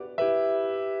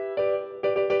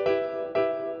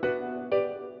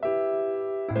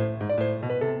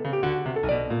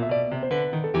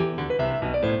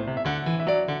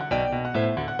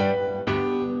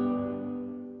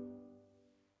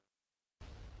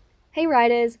Hey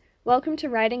writers, welcome to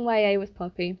Writing YA with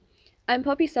Poppy. I'm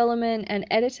Poppy Solomon, an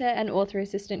editor and author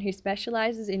assistant who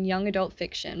specializes in young adult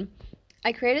fiction.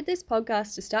 I created this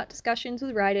podcast to start discussions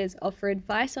with writers, offer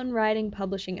advice on writing,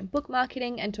 publishing, and book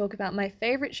marketing, and talk about my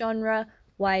favorite genre,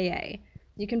 YA.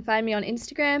 You can find me on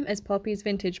Instagram as Poppy's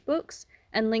Vintage Books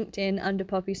and LinkedIn under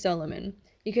Poppy Solomon.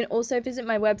 You can also visit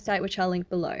my website, which I'll link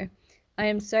below. I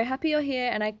am so happy you're here,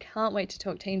 and I can't wait to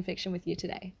talk teen fiction with you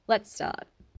today. Let's start.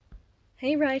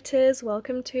 Hey writers,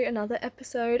 welcome to another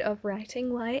episode of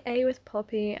Writing YA with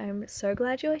Poppy. I'm so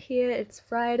glad you're here. It's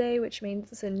Friday, which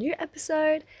means it's a new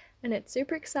episode and it's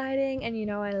super exciting,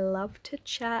 and I love to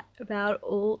chat about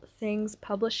all things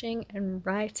publishing and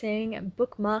writing and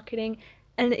book marketing.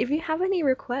 And if you have any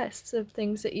requests of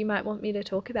things that you might want me to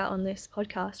talk about on this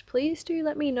podcast, please do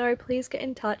let me know. Please get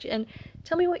in touch and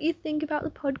tell me what you think about the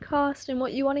podcast and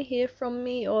what you want to hear from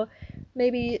me, or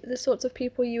maybe the sorts of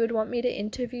people you would want me to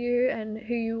interview and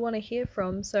who you want to hear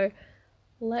from. So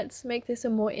let's make this a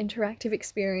more interactive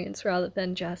experience rather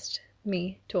than just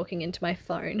me talking into my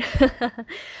phone.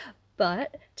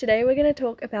 But today we're going to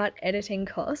talk about editing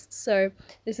costs. So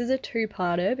this is a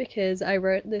two-parter because I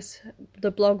wrote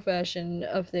the blog version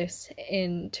of this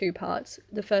in two parts.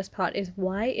 The first part is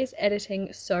why is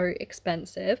editing so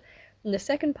expensive? And the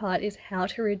second part is how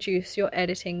to reduce your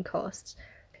editing costs.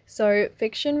 So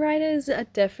fiction writers are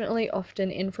definitely often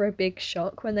in for a big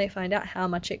shock when they find out how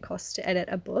much it costs to edit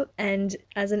a book. And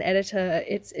as an editor,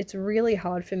 it's really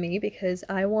hard for me because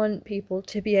I want people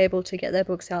to be able to get their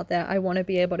books out there. I want to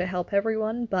be able to help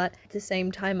everyone, but at the same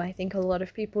time, I think a lot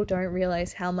of people don't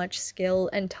realize how much skill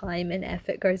and time and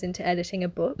effort goes into editing a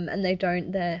book, and they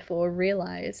don't therefore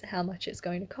realize how much it's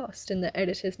going to cost, and the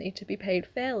editors need to be paid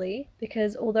fairly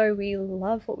because although we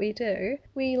love what we do,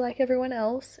 we, like everyone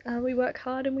else, we work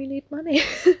hard and we need money.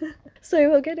 So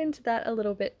we'll get into that a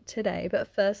little bit today, but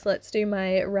first let's do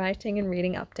my writing and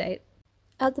reading update.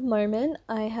 At the moment,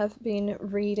 I have been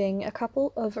reading a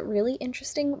couple of really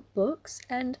interesting books,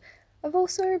 and I've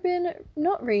also been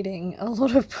not reading a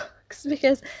lot of books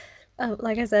because,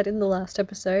 like I said in the last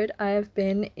episode, I have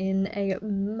been in a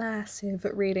massive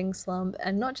reading slump,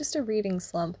 and not just a reading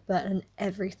slump, but an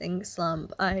everything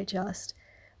slump.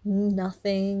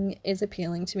 Nothing is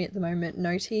appealing to me at the moment.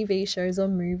 No TV shows or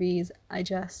movies.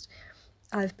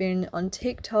 I've been on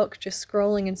TikTok just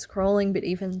scrolling and scrolling, but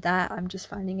even that, I'm just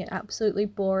finding it absolutely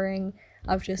boring.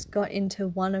 I've just got into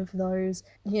one of those,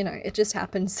 it just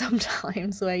happens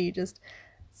sometimes where you just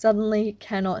suddenly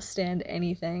cannot stand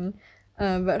anything.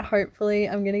 But hopefully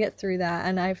I'm going to get through that,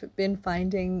 and I've been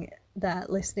finding that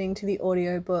listening to the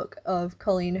audiobook of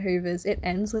Colleen Hoover's It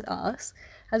Ends With Us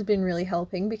has been really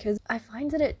helping, because I find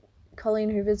that Colleen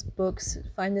Hoover's books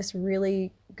find this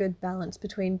really good balance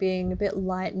between being a bit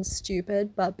light and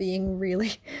stupid but being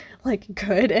really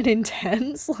good and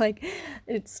intense.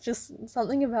 It's just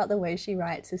something about the way she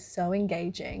writes is so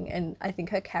engaging, and I think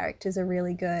her characters are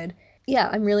really good. Yeah,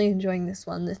 I'm really enjoying this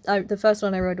one. The first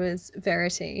one I read was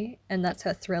Verity, and that's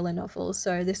her thriller novel,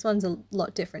 so this one's a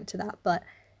lot different to that. But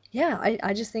yeah,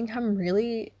 I just think I'm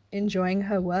really enjoying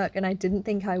her work, and I didn't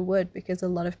think I would because a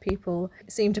lot of people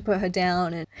seem to put her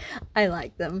down, and I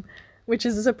like them, which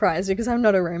is a surprise because I'm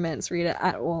not a romance reader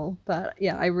at all. But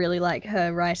yeah, I really like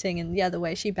her writing, and yeah, the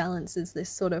way she balances this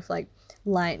sort of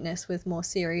lightness with more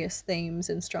serious themes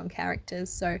and strong characters.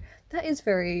 So that is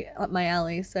very up my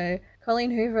alley. So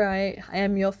Colleen Hoover, I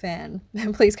am your fan,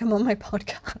 and please come on my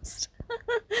podcast.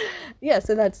 Yeah,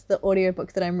 so that's the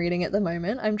audiobook that I'm reading at the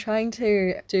moment. I'm trying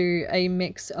to do a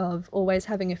mix of always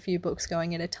having a few books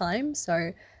going at a time.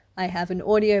 So I have an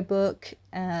audiobook,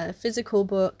 a physical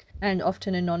book, and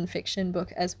often a non-fiction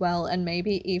book as well, and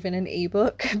maybe even an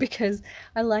ebook because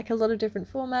I like a lot of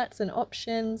different formats and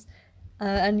options.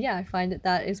 And yeah, I find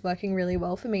that is working really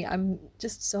well for me. I'm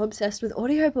just so obsessed with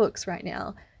audiobooks right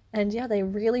now. And yeah, they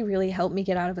really, really help me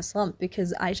get out of a slump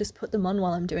because I just put them on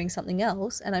while I'm doing something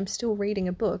else and I'm still reading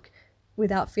a book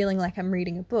without feeling like I'm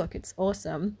reading a book. It's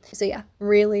awesome. So yeah,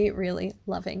 really, really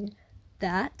loving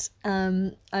that.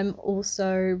 I'm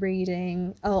also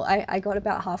reading, I got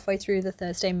about halfway through the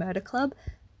Thursday Murder Club,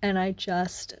 and I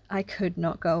could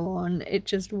not go on. It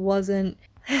just wasn't,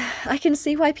 I can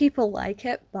see why people like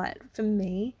it, but for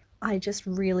me, I just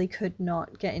really could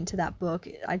not get into that book.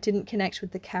 I didn't connect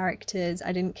with the characters.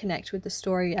 I didn't connect with the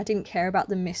story. I didn't care about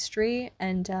the mystery.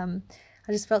 And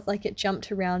I just felt like it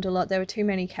jumped around a lot. There were too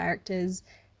many characters,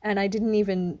 and I didn't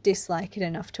even dislike it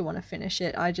enough to want to finish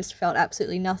it. I just felt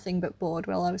absolutely nothing but bored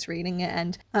while I was reading it.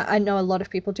 And I know a lot of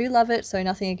people do love it, so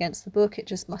nothing against the book. It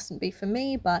just mustn't be for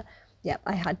me. But yeah,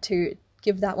 I had to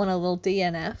give that one a little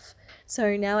DNF.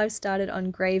 So now I've started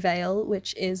on Grey Veil,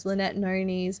 which is Lynette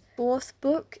Noni's fourth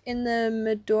book in the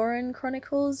Madoran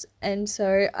Chronicles, and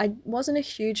so I wasn't a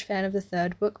huge fan of the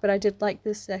third book, but I did like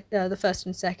the first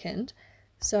and second.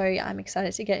 So yeah, I'm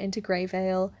excited to get into Grey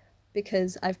Veil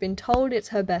because I've been told it's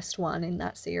her best one in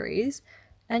that series,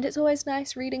 and it's always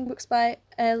nice reading books by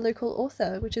a local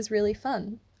author, which is really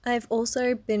fun. I've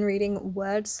also been reading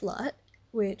Word Slut,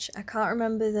 which I can't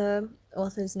remember the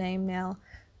author's name now,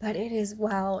 but it is,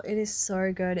 wow, it is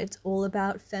so good. It's all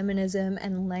about feminism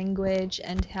and language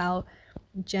and how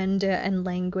gender and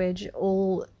language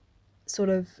all sort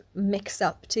of mix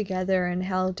up together and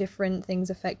how different things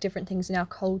affect different things in our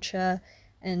culture.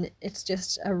 And it's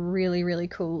just a really, really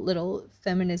cool little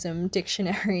feminism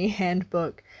dictionary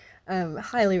handbook.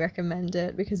 Highly recommend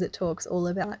it because it talks all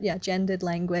about, gendered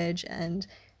language and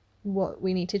what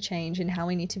we need to change and how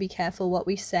we need to be careful what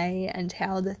we say and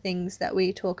how the things that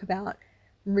we talk about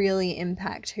really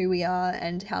impact who we are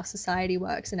and how society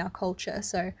works in our culture.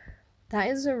 So that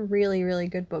is a really, really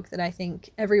good book that I think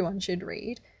everyone should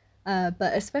read,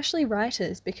 but especially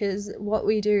writers, because what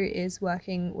we do is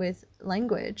working with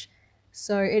language.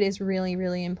 So it is really,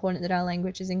 really important that our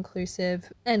language is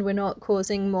inclusive and we're not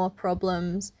causing more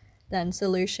problems than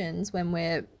solutions when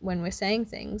we're saying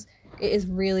things. It is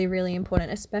really, really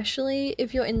important, especially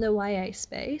if you're in the YA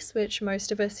space, which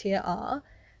most of us here are.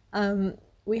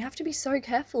 We have to be so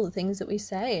careful of things that we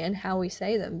say and how we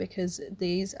say them, because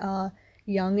these are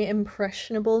young,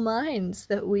 impressionable minds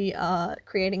that we are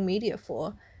creating media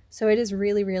for. So it is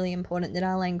really, really important that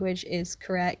our language is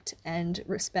correct and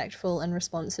respectful and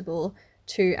responsible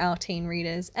to our teen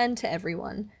readers and to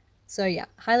everyone. So yeah,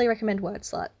 highly recommend Word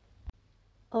Slut.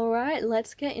 Alright,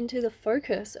 let's get into the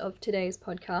focus of today's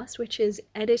podcast, which is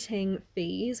editing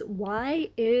fees.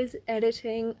 Why is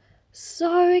editing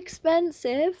so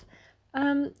expensive?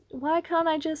 Why can't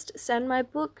I just send my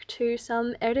book to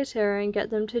some editor and get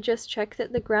them to just check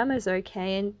that the grammar's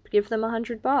okay and give them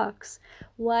 $100?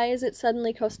 Why is it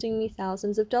suddenly costing me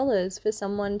thousands of dollars for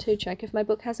someone to check if my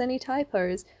book has any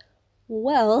typos?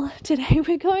 Well, today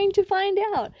we're going to find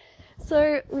out.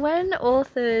 So when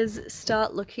authors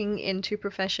start looking into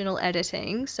professional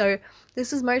editing, so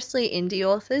this is mostly indie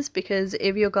authors, because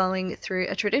if you're going through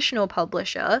a traditional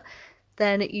publisher,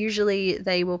 then usually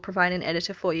they will provide an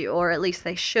editor for you, or at least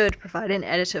they should provide an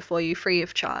editor for you free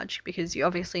of charge, because you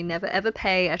obviously never ever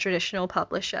pay a traditional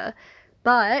publisher.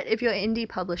 But if you're indie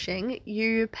publishing,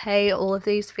 you pay all of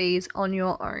these fees on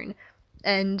your own.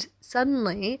 And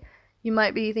suddenly you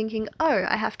might be thinking, oh,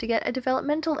 I have to get a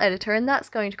developmental editor and that's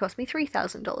going to cost me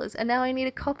 $3,000. And now I need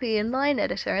a copy and line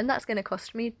editor and that's going to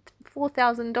cost me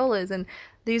 $4,000. And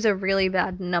these are really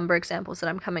bad number examples that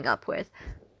I'm coming up with.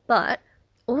 But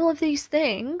all of these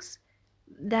things,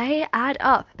 they add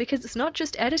up, because it's not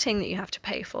just editing that you have to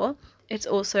pay for. It's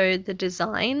also the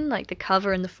design, like the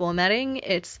cover and the formatting.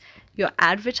 It's your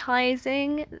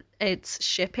advertising. It's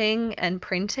shipping and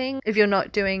printing. If you're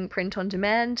not doing print on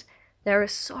demand, there are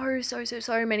so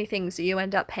many things that you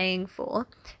end up paying for.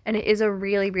 And it is a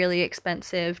really, really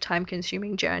expensive,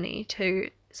 time-consuming journey to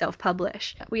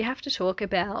self-publish. We have to talk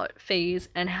about fees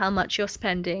and how much you're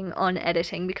spending on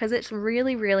editing, because it's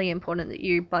really, really important that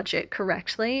you budget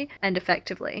correctly and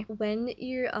effectively. When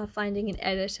you are finding an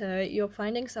editor, you're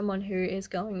finding someone who is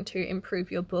going to improve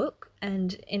your book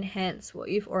and enhance what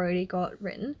you've already got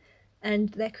written. And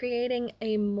they're creating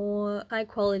a more high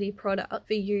quality product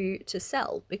for you to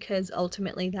sell, because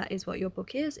ultimately that is what your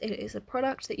book is. It is a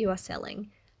product that you are selling.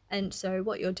 And so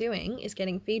what you're doing is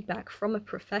getting feedback from a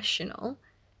professional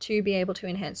to be able to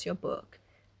enhance your book.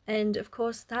 And of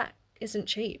course, that isn't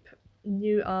cheap.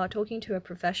 You are talking to a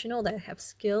professional. They have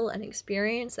skill and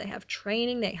experience, they have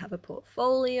training, they have a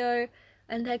portfolio,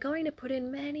 and they're going to put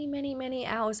in many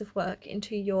hours of work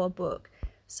into your book.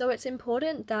 So it's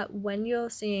important that when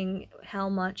you're seeing how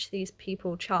much these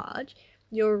people charge,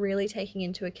 you're really taking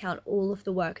into account all of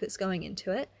the work that's going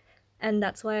into it. And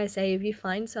that's why I say, if you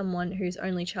find someone who's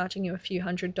only charging you a few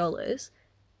 $100s,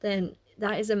 then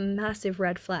that is a massive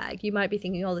red flag. You might be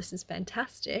thinking, oh, this is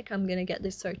fantastic, I'm going to get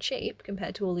this so cheap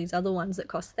compared to all these other ones that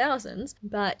cost thousands.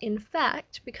 But in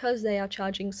fact, because they are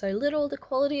charging so little, the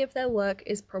quality of their work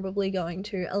is probably going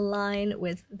to align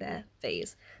with their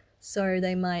fees. So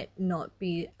they might not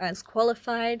be as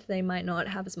qualified, they might not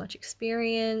have as much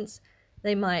experience,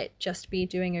 they might just be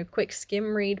doing a quick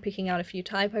skim read, picking out a few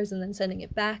typos and then sending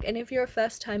it back. And if you're a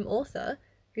first-time author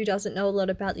who doesn't know a lot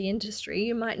about the industry,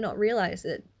 you might not realize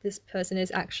that this person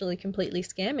is actually completely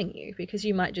scamming you, because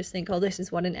you might just think, oh, this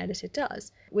is what an editor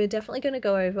does. We're definitely going to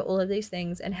go over all of these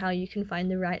things and how you can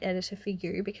find the right editor for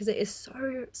you, because it is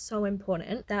so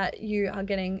important that you are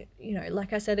getting,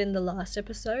 like I said in the last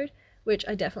episode, which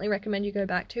I definitely recommend you go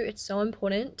back to. It's so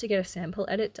important to get a sample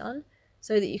edit done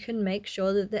so that you can make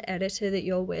sure that the editor that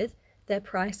you're with, their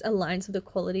price aligns with the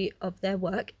quality of their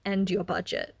work and your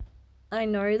budget. I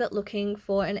know that looking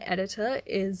for an editor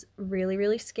is really,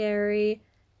 really scary,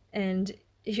 and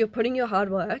if you're putting your hard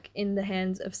work in the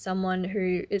hands of someone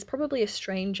who is probably a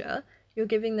stranger, you're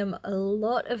giving them a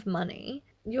lot of money.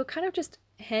 You're kind of just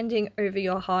handing over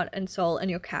your heart and soul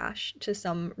and your cash to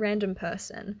some random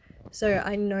person. So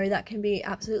I know that can be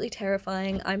absolutely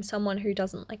terrifying. I'm someone who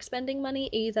doesn't like spending money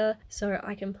either, so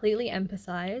I completely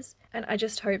empathize. And I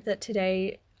just hope that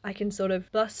today I can sort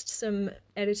of bust some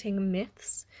editing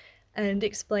myths and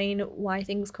explain why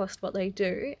things cost what they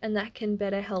do, and that can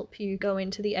better help you go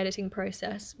into the editing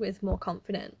process with more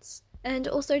confidence. And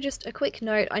also just a quick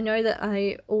note, I know that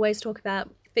I always talk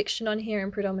about fiction on here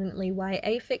and predominantly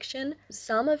YA fiction.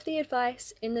 Some of the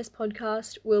advice in this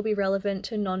podcast will be relevant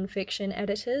to non-fiction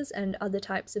editors and other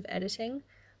types of editing,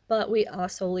 but we are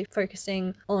solely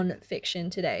focusing on fiction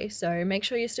today. So make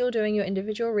sure you're still doing your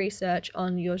individual research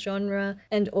on your genre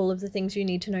and all of the things you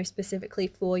need to know specifically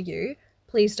for you.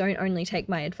 Please don't only take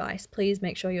my advice. Please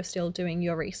make sure you're still doing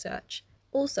your research.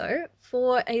 Also,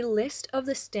 for a list of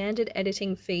the standard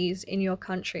editing fees in your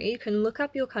country, you can look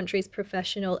up your country's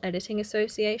Professional Editing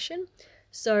Association.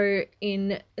 So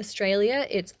in Australia,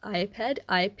 it's IPED,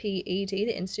 IPED,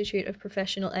 the Institute of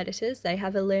Professional Editors. They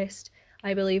have a list.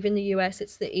 I believe in the US,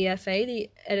 it's the EFA, the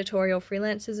Editorial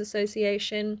Freelancers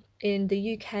Association. In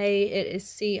the UK, it is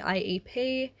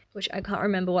CIEP, which I can't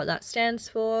remember what that stands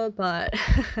for, but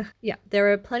yeah,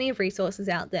 there are plenty of resources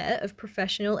out there of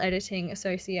professional editing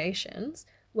associations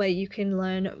where you can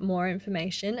learn more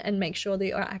information and make sure that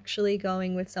you're actually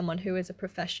going with someone who is a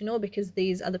professional, because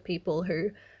these are the people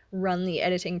who run the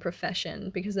editing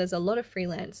profession, because there's a lot of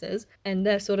freelancers and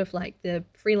they're sort of like the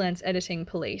freelance editing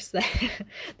police.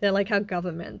 They're like our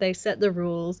government. They set the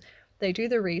rules, they do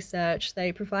the research,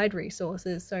 they provide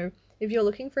resources. So if you're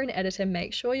looking for an editor,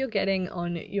 make sure you're getting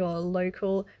on your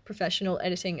local professional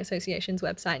editing association's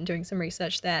website and doing some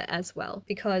research there as well.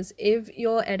 Because if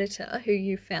your editor who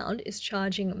you found is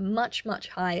charging much, much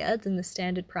higher than the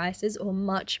standard prices or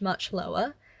much, much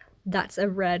lower, that's a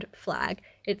red flag.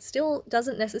 It still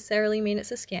doesn't necessarily mean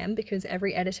it's a scam because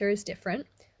every editor is different,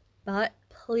 but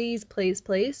please, please,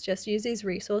 please just use these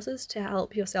resources to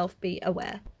help yourself be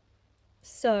aware.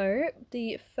 So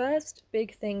the first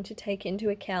big thing to take into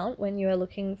account when you are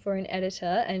looking for an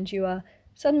editor and you are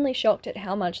suddenly shocked at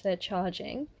how much they're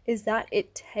charging is that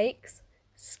it takes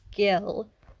skill,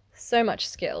 so much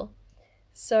skill.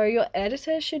 So your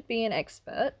editor should be an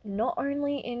expert not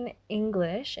only in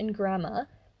English and grammar,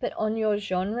 but on your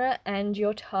genre and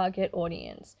your target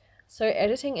audience. So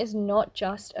editing is not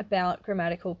just about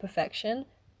grammatical perfection.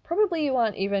 Probably you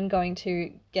aren't even going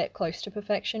to get close to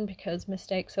perfection because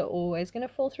mistakes are always going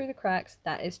to fall through the cracks.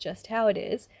 That is just how it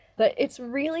is. But it's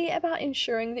really about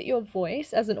ensuring that your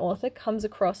voice as an author comes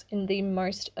across in the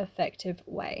most effective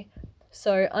way.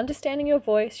 So understanding your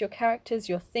voice, your characters,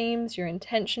 your themes, your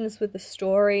intentions with the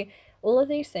story, all of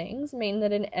these things mean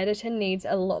that an editor needs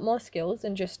a lot more skills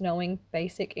than just knowing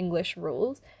basic English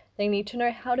rules. They need to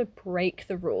know how to break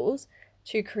the rules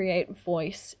to create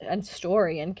voice and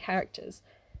story and characters.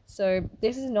 So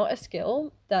this is not a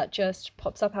skill that just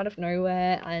pops up out of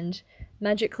nowhere and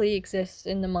magically exists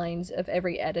in the minds of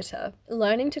every editor.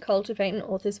 Learning to cultivate an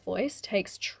author's voice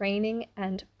takes training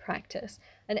and practice.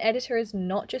 An editor is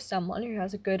not just someone who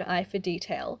has a good eye for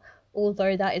detail,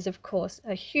 although that is of course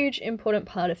a huge important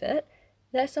part of it.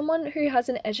 They're someone who has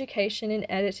an education in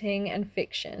editing and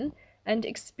fiction and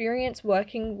experience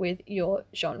working with your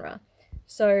genre.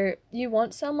 So you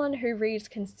want someone who reads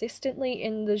consistently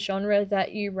in the genre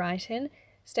that you write in,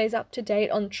 stays up to date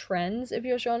on trends of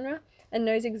your genre, and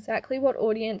knows exactly what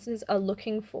audiences are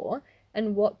looking for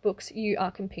and what books you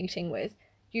are competing with.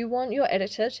 You want your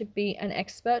editor to be an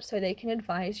expert so they can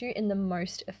advise you in the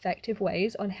most effective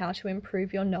ways on how to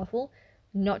improve your novel,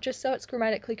 not just so it's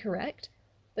grammatically correct,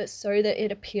 but so that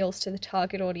it appeals to the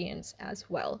target audience as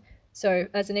well. So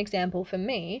as an example for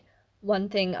me, one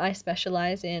thing I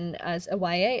specialize in as a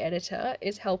YA editor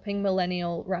is helping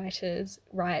millennial writers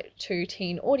write to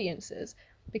teen audiences,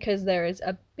 because there is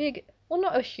a big, well,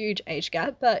 not a huge age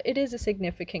gap, but it is a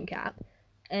significant gap.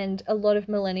 And a lot of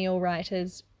millennial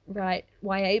writers write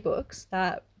YA books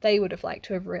that they would have liked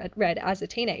to have read as a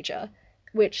teenager,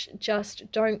 which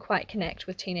just don't quite connect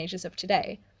with teenagers of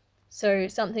today. So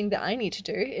something that I need to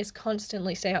do is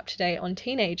constantly stay up to date on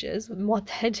teenagers and what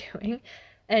they're doing.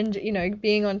 And, you know,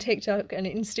 being on TikTok and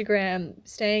Instagram,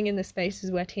 staying in the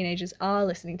spaces where teenagers are,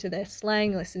 listening to their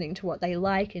slang, listening to what they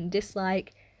like and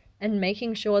dislike, and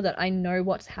making sure that I know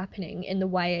what's happening in the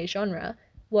YA genre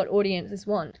what audiences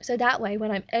want. So that way, when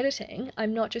I'm editing,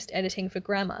 I'm not just editing for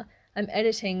grammar, I'm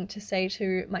editing to say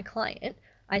to my client,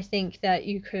 I think that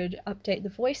you could update the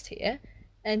voice here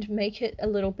and make it a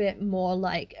little bit more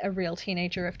like a real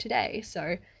teenager of today.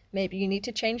 So maybe you need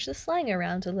to change the slang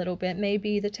around a little bit.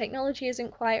 Maybe the technology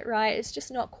isn't quite right. It's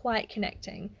just not quite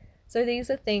connecting. So these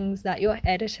are things that your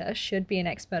editor should be an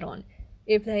expert on.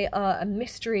 If they are a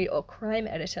mystery or crime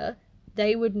editor,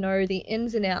 they would know the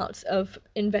ins and outs of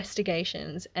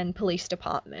investigations and police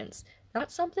departments.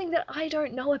 That's something that I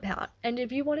don't know about. And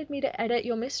if you wanted me to edit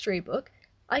your mystery book,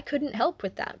 I couldn't help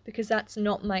with that because that's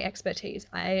not my expertise.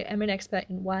 I am an expert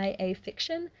in YA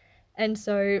fiction. And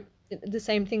so the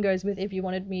same thing goes with if you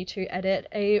wanted me to edit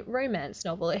a romance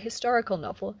novel, a historical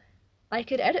novel. I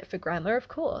could edit for grammar, of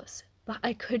course, but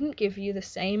I couldn't give you the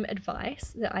same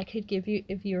advice that I could give you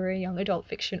if you were a young adult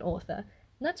fiction author.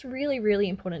 And that's really, really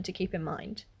important to keep in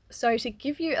mind. So to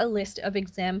give you a list of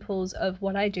examples of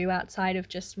what I do outside of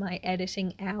just my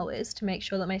editing hours to make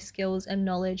sure that my skills and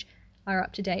knowledge are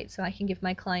up to date so I can give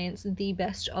my clients the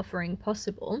best offering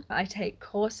possible. I take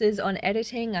courses on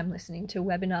editing, I'm listening to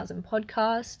webinars and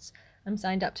podcasts, I'm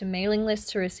signed up to mailing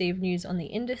lists to receive news on the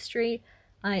industry,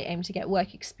 I aim to get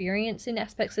work experience in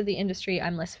aspects of the industry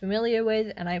I'm less familiar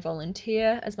with, and I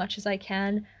volunteer as much as I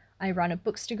can. I run a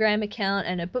Bookstagram account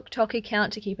and a BookTok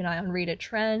account to keep an eye on reader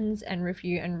trends and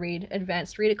review and read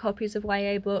advanced reader copies of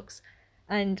YA books.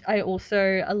 And I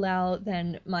also allow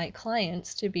then my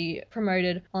clients to be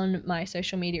promoted on my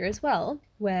social media as well,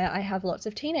 where I have lots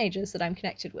of teenagers that I'm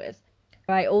connected with.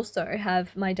 I also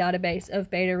have my database of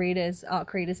beta readers,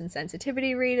 ARC readers, and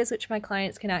sensitivity readers, which my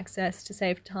clients can access to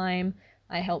save time.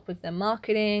 I help with their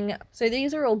marketing. So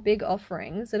these are all big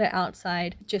offerings that are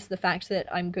outside just the fact that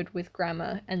I'm good with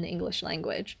grammar and the English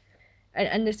language.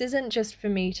 And this isn't just for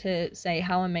me to say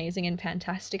how amazing and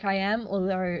fantastic I am,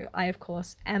 although I, of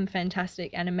course, am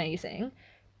fantastic and amazing.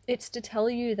 It's to tell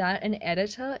you that an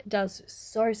editor does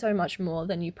so much more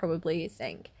than you probably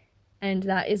think. And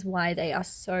that is why they are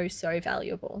so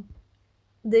valuable.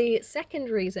 The second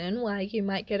reason why you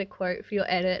might get a quote for your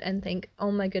edit and think,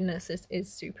 oh my goodness, this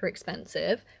is super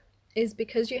expensive, is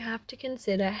because you have to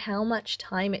consider how much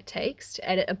time it takes to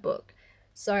edit a book.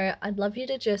 So I'd love you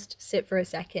to just sit for a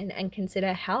second and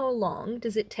consider how long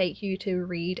does it take you to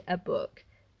read a book?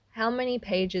 How many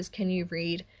pages can you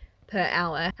read per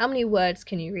hour? How many words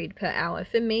can you read per hour?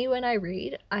 For me, when I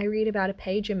read about a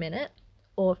page a minute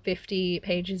or 50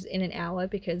 pages in an hour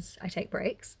because I take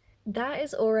breaks. That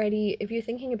is already, if you're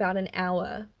thinking about an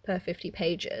hour per 50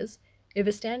 pages, if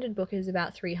a standard book is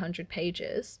about 300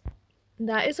 pages,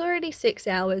 that is already 6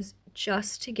 hours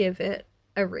just to give it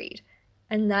a read.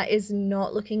 And that is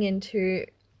not looking into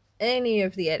any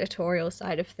of the editorial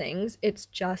side of things, it's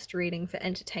just reading for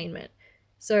entertainment.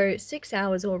 So 6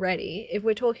 hours already, if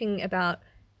we're talking about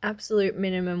absolute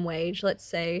minimum wage, let's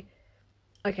say,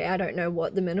 okay, I don't know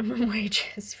what the minimum wage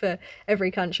is for every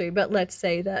country, but let's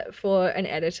say that for an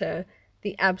editor,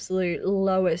 the absolute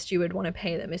lowest you would want to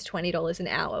pay them is $20 an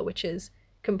hour, which is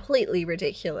completely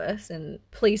ridiculous, and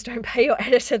please don't pay your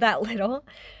editor that little.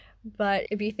 But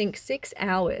if you think 6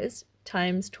 hours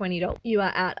times $20, you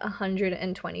are at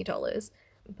 $120.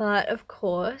 But of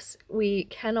course, we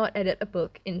cannot edit a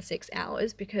book in 6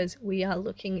 hours because we are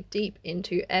looking deep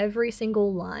into every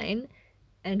single line,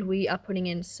 and we are putting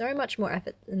in so much more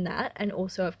effort than that. And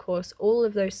also, of course, all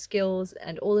of those skills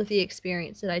and all of the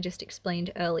experience that I just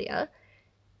explained earlier.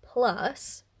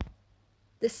 Plus,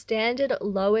 the standard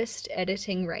lowest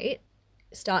editing rate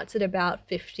starts at about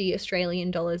 50 Australian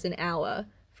dollars an hour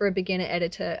for a beginner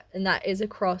editor, and that is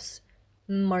across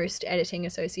most editing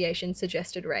association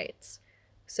suggested rates.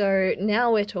 So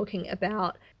now we're talking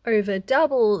about over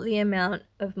double the amount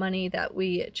of money that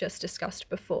we just discussed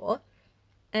before.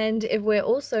 And if we're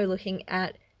also looking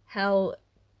at how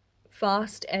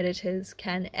fast editors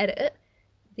can edit,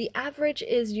 the average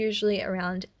is usually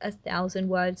around 1,000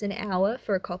 words an hour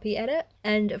for a copy edit.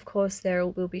 And of course, there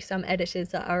will be some editors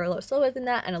that are a lot slower than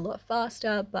that and a lot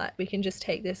faster, but we can just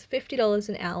take this $50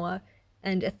 an hour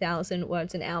and 1,000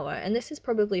 words an hour. And this is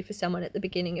probably for someone at the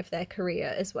beginning of their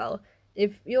career as well.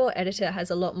 If your editor has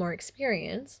a lot more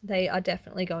experience, they are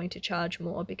definitely going to charge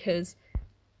more because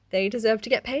they deserve to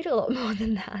get paid a lot more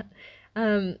than that.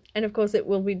 And of course it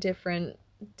will be different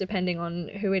depending on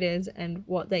who it is and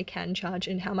what they can charge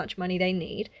and how much money they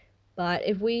need. But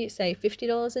if we say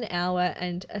 $50 an hour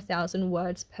and 1,000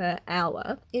 words per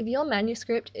hour, if your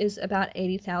manuscript is about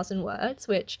 80,000 words,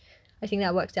 which I think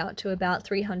that works out to about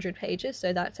 300 pages,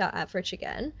 so that's our average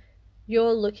again,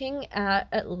 you're looking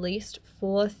at least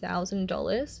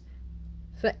 $4,000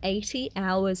 for 80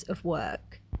 hours of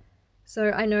work. So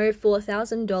I know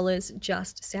 $4,000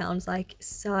 just sounds like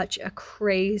such a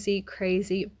crazy,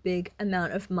 crazy big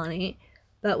amount of money.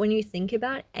 But when you think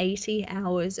about 80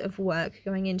 hours of work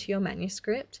going into your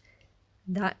manuscript,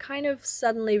 that kind of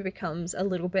suddenly becomes a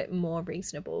little bit more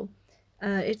reasonable.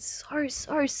 It's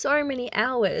so many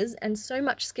hours and so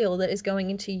much skill that is going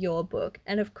into your book.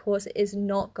 And of course, it is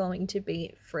not going to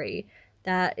be free.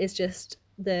 That is just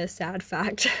the sad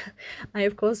fact. I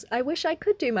wish I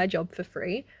could do my job for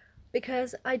free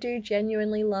because I do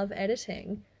genuinely love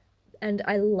editing and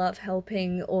I love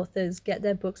helping authors get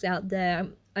their books out there.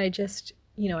 I just,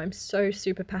 I'm so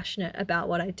super passionate about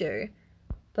what I do.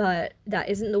 But that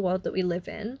isn't the world that we live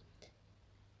in.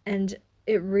 And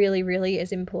it really, really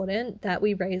is important that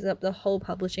we raise up the whole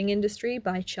publishing industry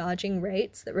by charging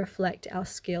rates that reflect our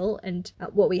skill and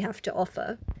what we have to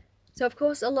offer. So, of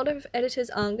course, a lot of editors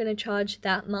aren't going to charge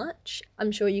that much. I'm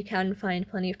sure you can find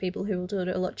plenty of people who will do it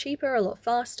a lot cheaper, a lot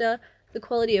faster. The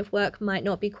quality of work might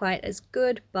not be quite as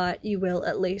good, but you will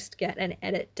at least get an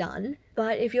edit done.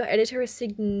 But if your editor is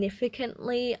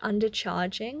significantly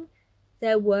undercharging,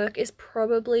 their work is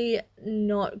probably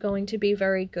not going to be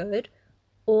very good,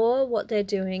 or what they're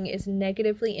doing is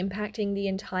negatively impacting the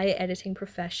entire editing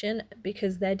profession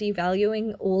because they're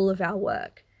devaluing all of our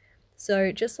work.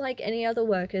 So just like any other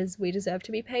workers, we deserve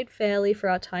to be paid fairly for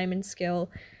our time and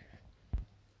skill.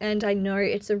 And I know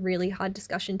it's a really hard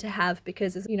discussion to have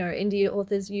because, indie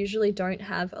authors usually don't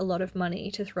have a lot of money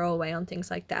to throw away on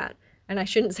things like that. And I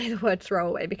shouldn't say the word throw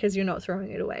away because you're not throwing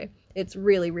it away. It's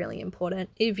really, really important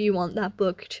if you want that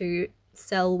book to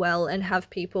sell well and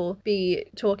have people be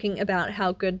talking about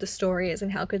how good the story is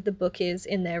and how good the book is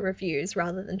in their reviews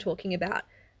rather than talking about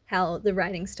how the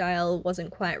writing style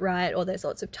wasn't quite right or there's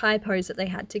lots of typos that they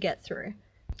had to get through.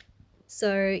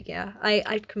 So yeah,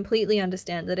 I completely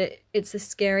understand that it's a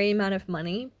scary amount of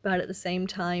money, but at the same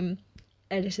time,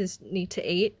 editors need to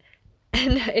eat.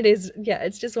 And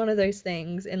it's just one of those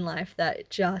things in life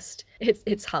that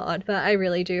it's hard. But I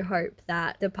really do hope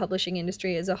that the publishing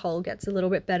industry as a whole gets a little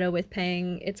bit better with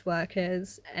paying its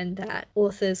workers and that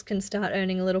authors can start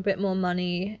earning a little bit more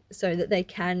money so that they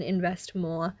can invest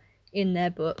more in their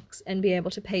books and be able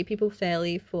to pay people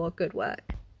fairly for good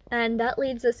work. And that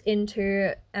leads us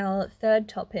into our third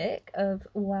topic of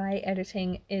why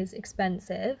editing is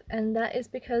expensive, and that is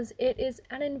because it is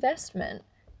an investment.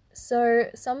 So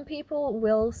some people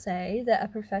will say that a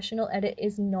professional edit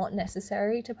is not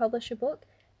necessary to publish a book.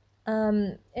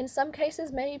 In some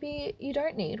cases, maybe you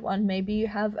don't need one. Maybe you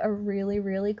have a really,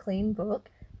 really clean book.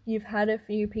 You've had a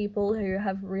few people who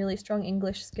have really strong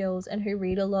English skills and who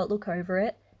read a lot look over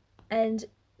it, and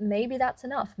maybe that's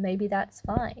enough. Maybe that's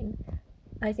fine.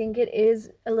 I think it is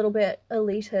a little bit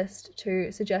elitist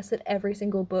to suggest that every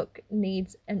single book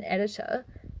needs an editor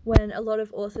when a lot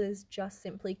of authors just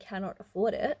simply cannot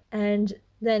afford it. And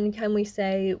then can we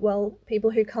say, well,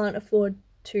 people who can't afford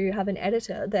to have an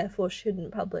editor therefore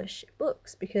shouldn't publish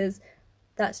books because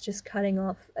that's just cutting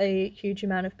off a huge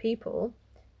amount of people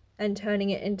and turning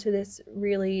it into this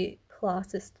really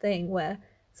classist thing where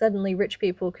suddenly rich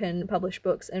people can publish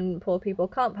books and poor people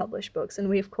can't publish books. And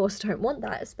we of course don't want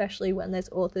that, especially when there's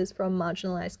authors from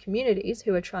marginalized communities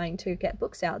who are trying to get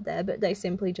books out there, but they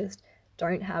simply just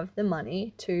don't have the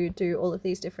money to do all of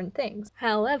these different things.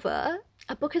 However,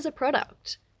 a book is a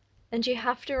product, and you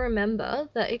have to remember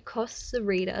that it costs the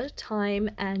reader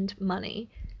time and money.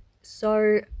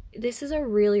 So this is a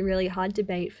really, really hard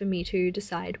debate for me to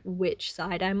decide which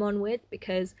side I'm on with,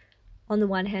 because on the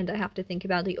one hand, I have to think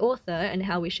about the author and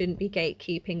how we shouldn't be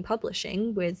gatekeeping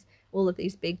publishing with all of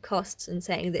these big costs and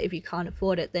saying that if you can't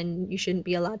afford it, then you shouldn't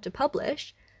be allowed to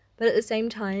publish. But at the same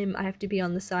time, I have to be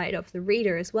on the side of the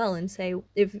reader as well and say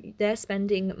if they're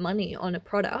spending money on a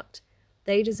product,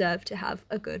 they deserve to have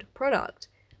a good product.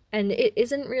 And it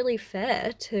isn't really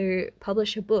fair to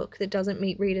publish a book that doesn't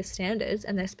meet reader standards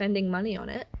and they're spending money on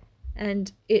it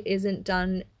and it isn't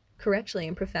done correctly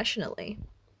and professionally.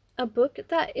 A book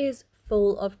that is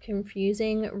full of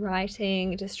confusing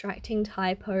writing, distracting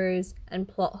typos, and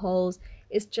plot holes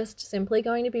is just simply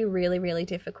going to be really, really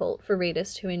difficult for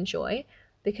readers to enjoy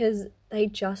because they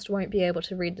just won't be able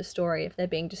to read the story if they're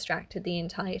being distracted the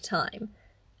entire time.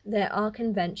 There are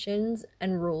conventions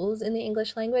and rules in the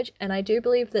English language, and I do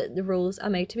believe that the rules are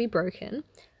made to be broken,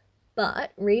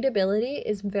 but readability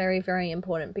is very, very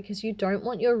important because you don't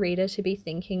want your reader to be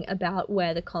thinking about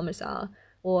where the commas are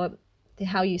or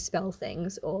how you spell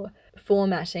things or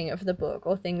formatting of the book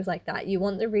or things like that. You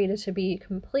want the reader to be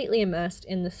completely immersed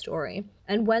in the story.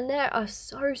 And when there are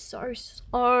so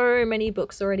many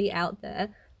books already out there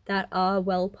that are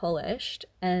well polished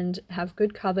and have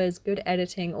good covers, good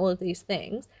editing, all of these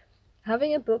things,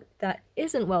 Having a book that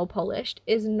isn't well polished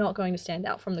is not going to stand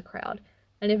out from the crowd.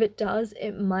 And if it does,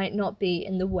 it might not be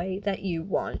in the way that you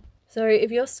want. So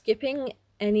if you're skipping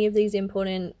any of these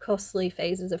important, costly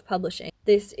phases of publishing,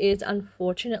 this is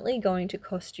unfortunately going to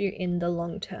cost you in the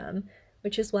long term,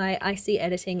 which is why I see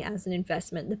editing as an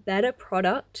investment. The better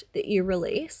product that you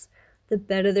release, the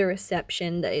better the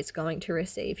reception that it's going to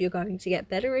receive. You're going to get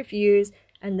better reviews,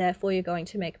 and therefore you're going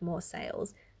to make more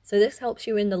sales. So this helps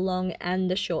you in the long and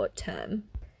the short term.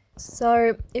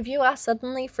 So if you are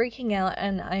suddenly freaking out,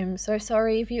 and I'm so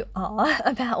sorry if you are,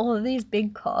 about all of these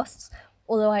big costs,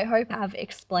 although I hope I've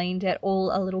explained it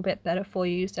all a little bit better for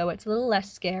you so it's a little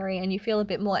less scary and you feel a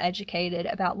bit more educated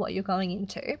about what you're going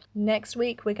into. Next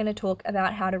week, we're going to talk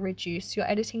about how to reduce your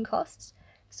editing costs.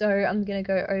 So I'm going to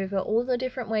go over all the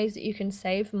different ways that you can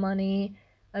save money.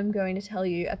 I'm going to tell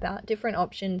you about different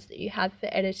options that you have for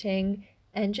editing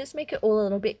and just make it all a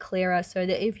little bit clearer so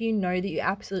that if you know that you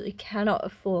absolutely cannot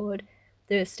afford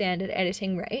the standard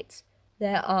editing rates,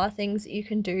 there are things that you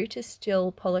can do to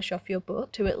still polish off your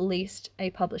book to at least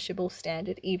a publishable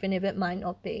standard, even if it might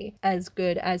not be as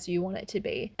good as you want it to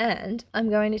be. And I'm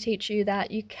going to teach you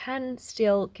that you can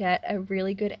still get a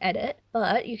really good edit,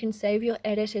 but you can save your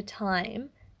editor time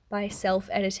by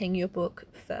self-editing your book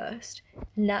first.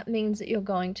 And that means that you're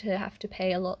going to have to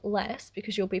pay a lot less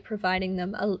because you'll be providing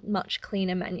them a much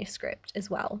cleaner manuscript as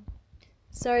well.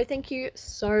 So thank you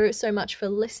so much for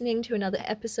listening to another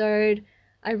episode.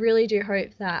 I really do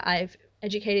hope that I've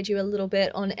educated you a little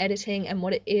bit on editing and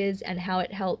what it is and how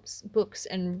it helps books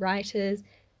and writers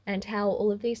and how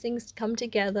all of these things come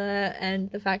together,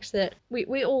 and the fact that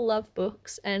we all love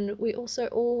books and we also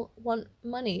all want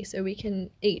money so we can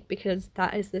eat, because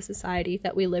that is the society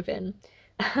that we live in.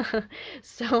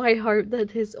 So I hope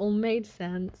that this all made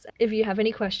sense. If you have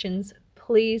any questions,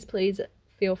 please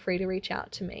feel free to reach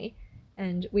out to me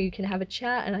and we can have a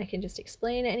chat and I can just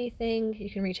explain anything. You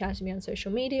can reach out to me on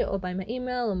social media or by my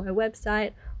email or my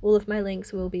website. All of my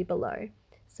links will be below.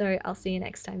 So I'll see you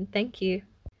next time. Thank you.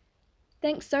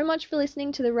 Thanks so much for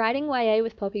listening to the Writing YA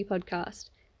with Poppy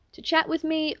podcast. To chat with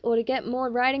me or to get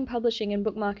more writing, publishing, and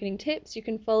book marketing tips, you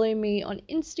can follow me on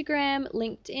Instagram,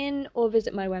 LinkedIn, or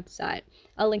visit my website.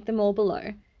 I'll link them all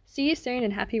below. See you soon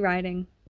and happy writing.